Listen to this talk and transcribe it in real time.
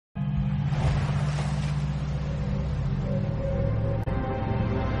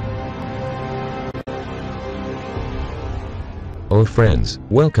Oh friends,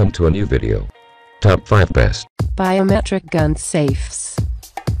 welcome to a new video. Top 5 Best Biometric Gun Safes.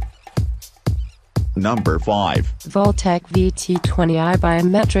 Number 5. Vaultec VT20i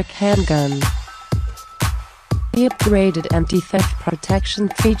Biometric Handgun. The upgraded anti-theft protection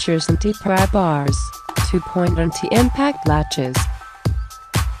features anti-pry bars, 2-point anti-impact latches.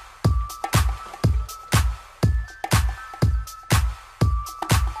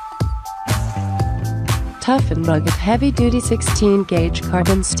 Tough and rugged heavy-duty 16-gauge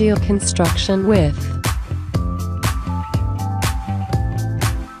carbon steel construction with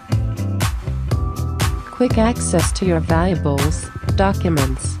quick access to your valuables,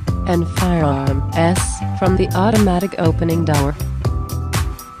 documents, and firearms from the automatic opening door.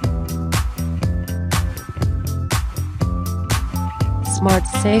 Smart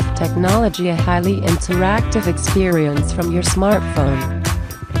Safe technology, a highly interactive experience from your smartphone.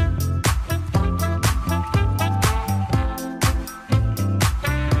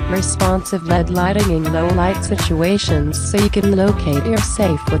 Responsive LED lighting in low-light situations so you can locate your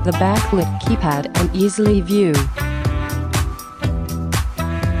safe with the backlit keypad and easily view.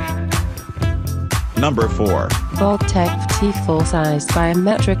 Number 4. Vaultec T full-size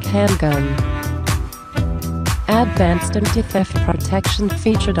biometric handgun. Advanced anti-theft protection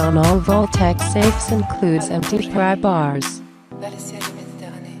featured on all Vaultec safes includes anti-pry bars.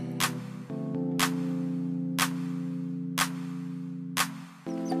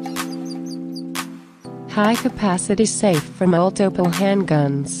 High-capacity safe for multiple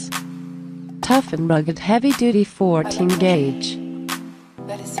handguns. Tough and rugged heavy-duty 14-gauge.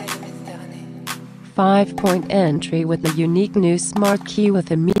 5-point entry with a unique new smart key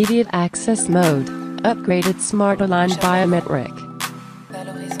with immediate access mode. Upgraded Smart Align Biometric.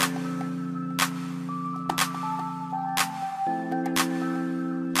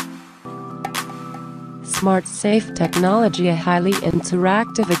 Smart Safe technology, a highly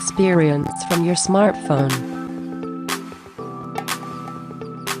interactive experience from your smartphone.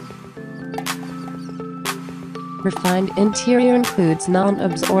 Refined interior includes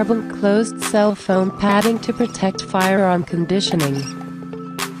non-absorbent closed cell foam padding to protect firearm conditioning.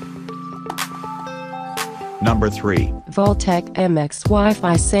 Number 3. Vaultec MX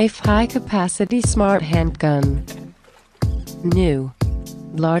Wi-Fi Safe High-Capacity Smart Handgun. New.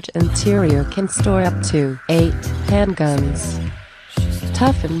 Large interior can store up to 8 handguns.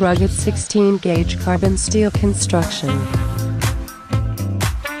 Tough and rugged 16-gauge carbon steel construction.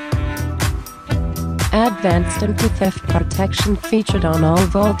 Advanced anti-theft protection featured on all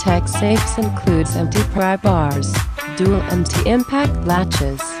Vaultec safes includes anti-pry bars, dual anti-impact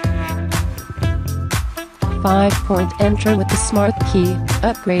latches. 5-point entry with the smart key,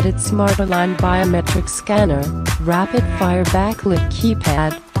 upgraded Smart Align Biometric scanner, rapid-fire backlit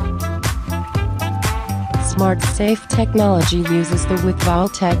keypad. Smart Safe technology uses the with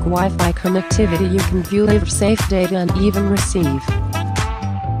Vaultec Wi-Fi connectivity. You can view your safe data and even receive.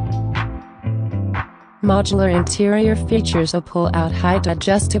 Modular interior features a pull-out height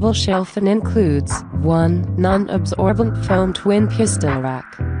adjustable shelf and includes 1 non-absorbent foam twin pistol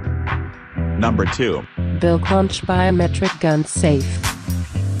rack. Number 2. Biometric Biometric Gun Safe.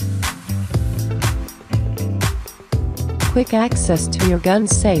 Quick access to your gun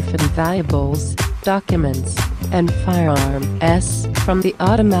safe and valuables, documents, and firearms from the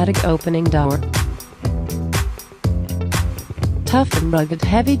automatic opening door. Tough and rugged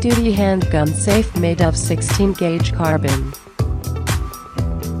heavy-duty handgun safe made of 16-gauge carbon.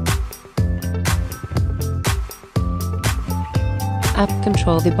 App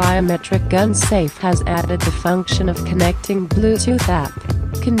Control. The biometric gun safe has added the function of connecting Bluetooth app.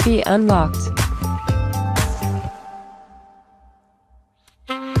 Can be unlocked.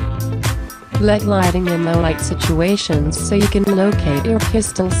 LED lighting in low-light situations so you can locate your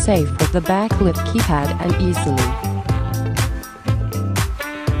pistol safe with the backlit keypad and easily.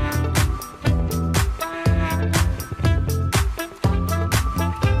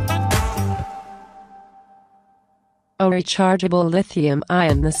 A rechargeable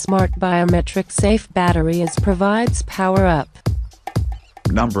lithium-ion. The Smart Biometric Safe battery provides power-up.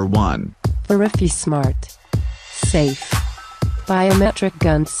 Number 1. Verifi Smart Safe Biometric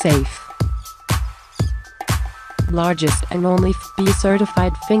Gun Safe. Largest and only FB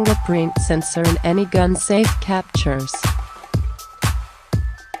certified fingerprint sensor in any gun safe captures.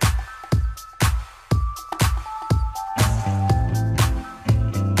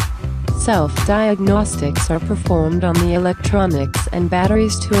 Self-diagnostics are performed on the electronics and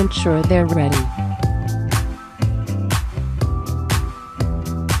batteries to ensure they're ready.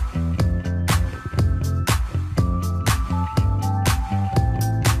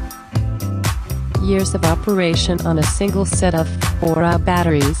 years of operation on a single set of 4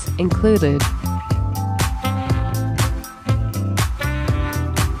 batteries included.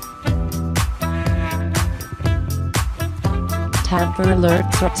 Tamper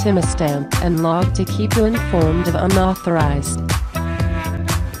alerts are timestamped and logged to keep you informed of unauthorized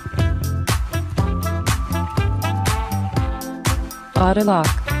auto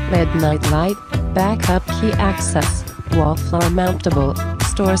lock, LED night light, backup key access, wall floor mountable,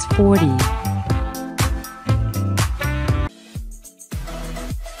 stores 40.